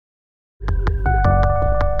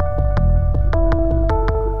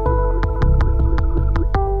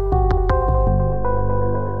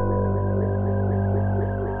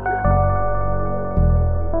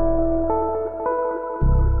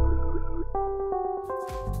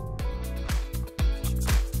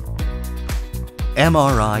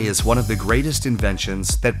MRI is one of the greatest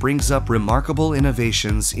inventions that brings up remarkable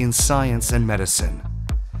innovations in science and medicine.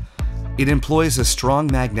 It employs a strong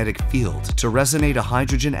magnetic field to resonate a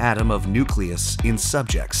hydrogen atom of nucleus in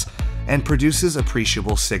subjects and produces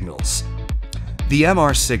appreciable signals. The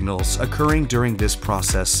MR signals occurring during this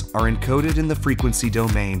process are encoded in the frequency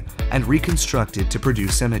domain and reconstructed to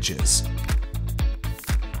produce images.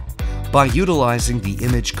 By utilizing the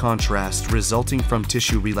image contrast resulting from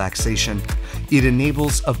tissue relaxation, it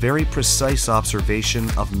enables a very precise observation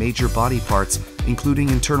of major body parts, including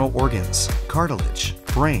internal organs, cartilage,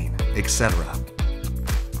 brain, etc.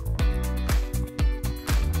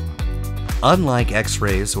 Unlike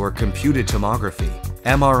X-rays or computed tomography,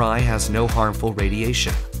 MRI has no harmful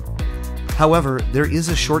radiation. However, there is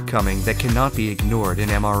a shortcoming that cannot be ignored in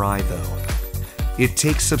MRI though. It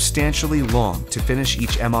takes substantially long to finish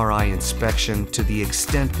each MRI inspection to the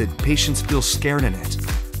extent that patients feel scared in it.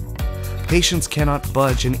 Patients cannot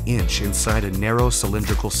budge an inch inside a narrow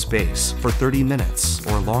cylindrical space for 30 minutes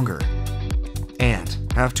or longer, and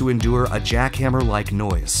have to endure a jackhammer-like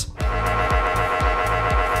noise.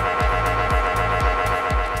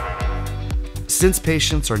 Since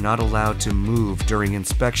patients are not allowed to move during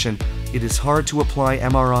inspection, it is hard to apply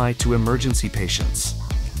MRI to emergency patients.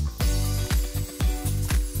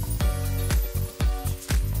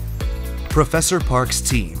 Professor Park's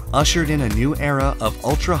team ushered in a new era of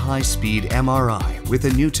ultra-high-speed MRI with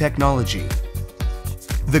a new technology.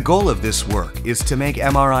 The goal of this work is to make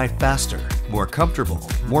MRI faster, more comfortable,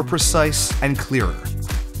 more precise, and clearer.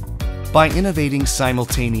 By innovating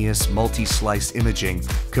simultaneous multi-slice imaging,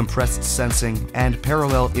 compressed sensing, and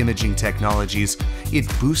parallel imaging technologies, it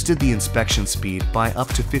boosted the inspection speed by up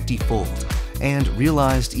to 50-fold and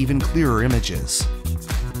realized even clearer images.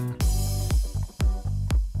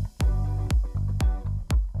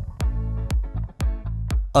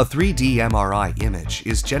 A 3D MRI image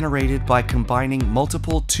is generated by combining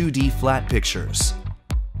multiple 2D flat pictures.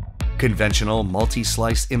 Conventional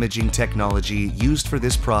multi-slice imaging technology used for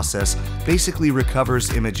this process basically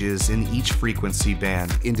recovers images in each frequency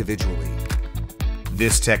band individually.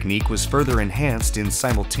 This technique was further enhanced in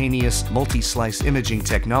simultaneous multi-slice imaging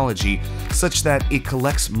technology such that it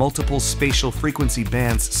collects multiple spatial frequency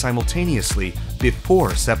bands simultaneously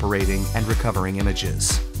before separating and recovering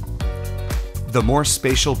images. The more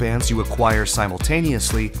spatial bands you acquire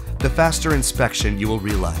simultaneously, the faster inspection you will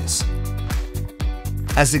realize.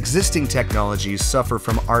 As existing technologies suffer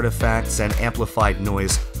from artifacts and amplified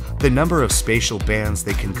noise, the number of spatial bands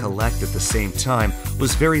they can collect at the same time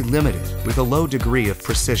was very limited with a low degree of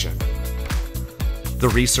precision.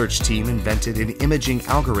 The research team invented an imaging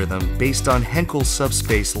algorithm based on Henkel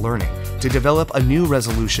subspace learning to develop a new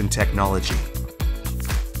resolution technology.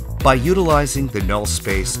 By utilizing the null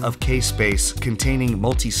space of K-space containing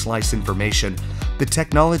multi-slice information, the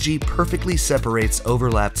technology perfectly separates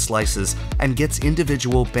overlapped slices and gets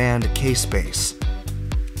individual band K-space.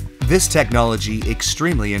 This technology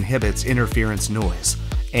extremely inhibits interference noise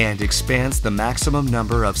and expands the maximum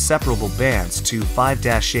number of separable bands to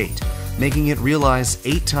 5-8, making it realize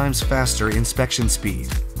 8 times faster inspection speed.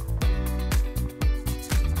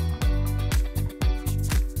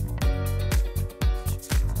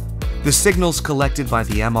 The signals collected by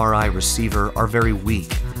the MRI receiver are very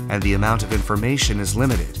weak, and the amount of information is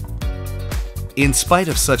limited. In spite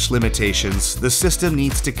of such limitations, the system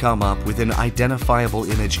needs to come up with an identifiable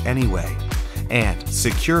image anyway, and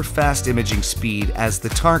secure fast imaging speed as the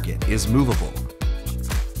target is movable.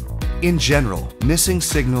 In general, missing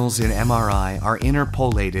signals in MRI are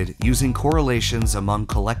interpolated using correlations among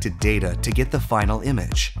collected data to get the final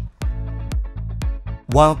image.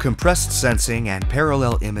 While compressed sensing and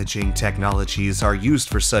parallel imaging technologies are used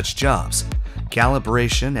for such jobs,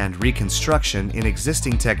 calibration and reconstruction in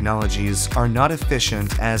existing technologies are not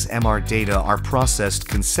efficient as MR data are processed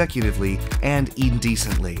consecutively and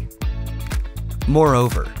indecently.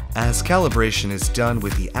 Moreover, as calibration is done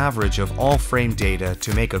with the average of all frame data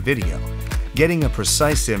to make a video, getting a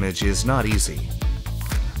precise image is not easy.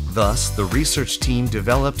 Thus, the research team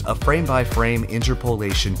developed a frame-by-frame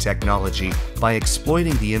interpolation technology by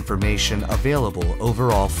exploiting the information available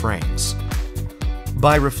over all frames.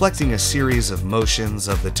 By reflecting a series of motions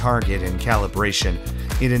of the target in calibration,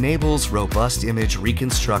 it enables robust image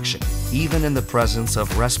reconstruction, even in the presence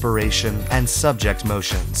of respiration and subject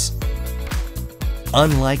motions.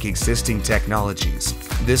 Unlike existing technologies,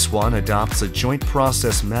 this one adopts a joint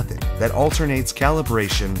process method that alternates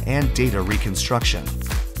calibration and data reconstruction.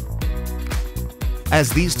 As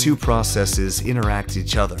these two processes interact with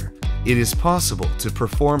each other, it is possible to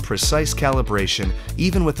perform precise calibration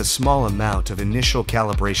even with a small amount of initial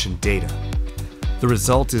calibration data. The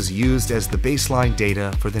result is used as the baseline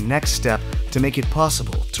data for the next step to make it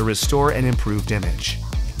possible to restore an improved image.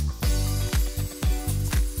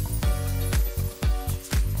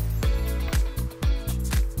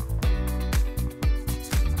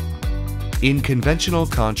 In conventional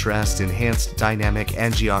contrast-enhanced dynamic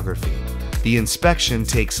angiography, the inspection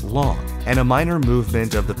takes long, and a minor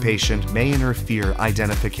movement of the patient may interfere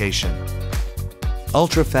identification.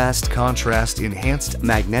 Ultrafast contrast-enhanced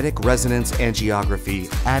magnetic resonance angiography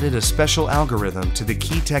added a special algorithm to the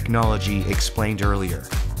key technology explained earlier,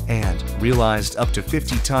 and realized up to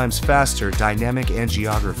 50 times faster dynamic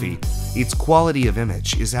angiography. Its quality of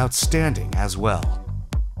image is outstanding as well.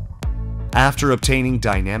 After obtaining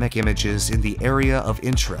dynamic images in the area of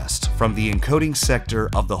interest from the encoding sector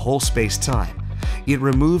of the whole space-time, it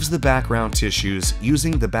removes the background tissues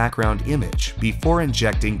using the background image before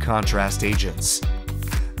injecting contrast agents.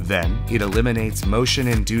 Then, it eliminates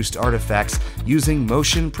motion-induced artifacts using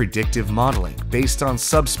motion predictive modeling based on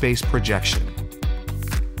subspace projection.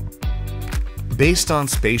 Based on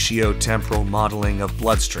spatio-temporal modeling of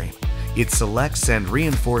bloodstream, it selects and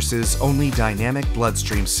reinforces only dynamic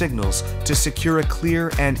bloodstream signals to secure a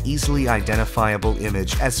clear and easily identifiable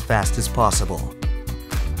image as fast as possible.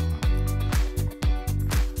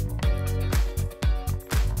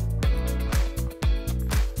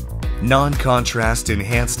 Non-contrast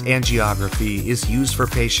enhanced angiography is used for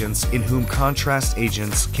patients in whom contrast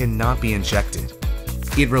agents cannot be injected.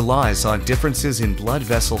 It relies on differences in blood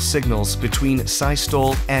vessel signals between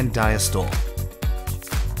systole and diastole.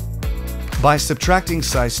 By subtracting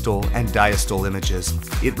systole and diastole images,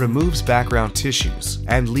 it removes background tissues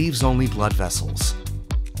and leaves only blood vessels.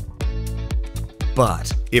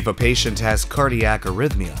 But if a patient has cardiac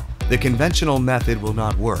arrhythmia, the conventional method will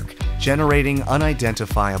not work, generating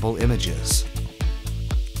unidentifiable images.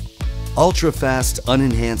 Ultrafast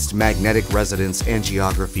unenhanced magnetic resonance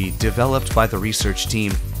angiography developed by the research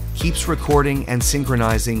team keeps recording and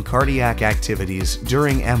synchronizing cardiac activities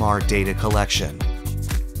during MR data collection.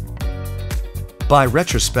 By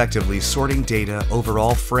retrospectively sorting data over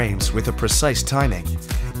all frames with a precise timing,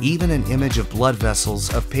 even an image of blood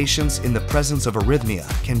vessels of patients in the presence of arrhythmia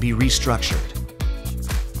can be restructured.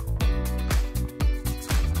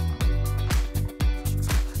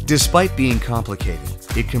 Despite being complicated,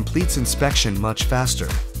 it completes inspection much faster.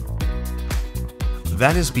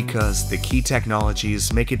 That is because the key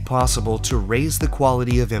technologies make it possible to raise the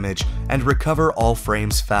quality of image and recover all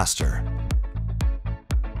frames faster.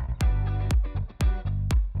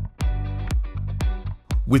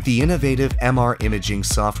 With the innovative MR imaging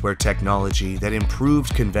software technology that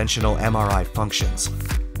improved conventional MRI functions,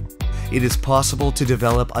 it is possible to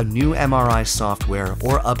develop a new MRI software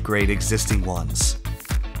or upgrade existing ones.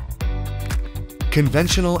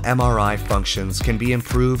 Conventional MRI functions can be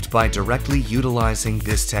improved by directly utilizing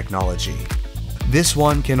this technology. This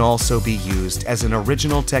one can also be used as an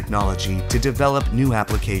original technology to develop new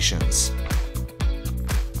applications.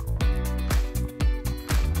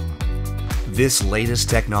 This latest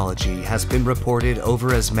technology has been reported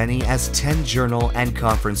over as many as 10 journal and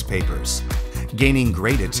conference papers, gaining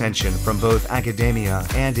great attention from both academia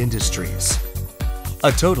and industries.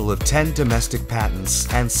 A total of 10 domestic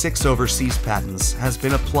patents and 6 overseas patents has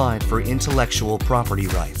been applied for intellectual property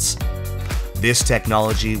rights. This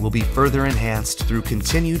technology will be further enhanced through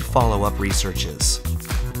continued follow-up researches.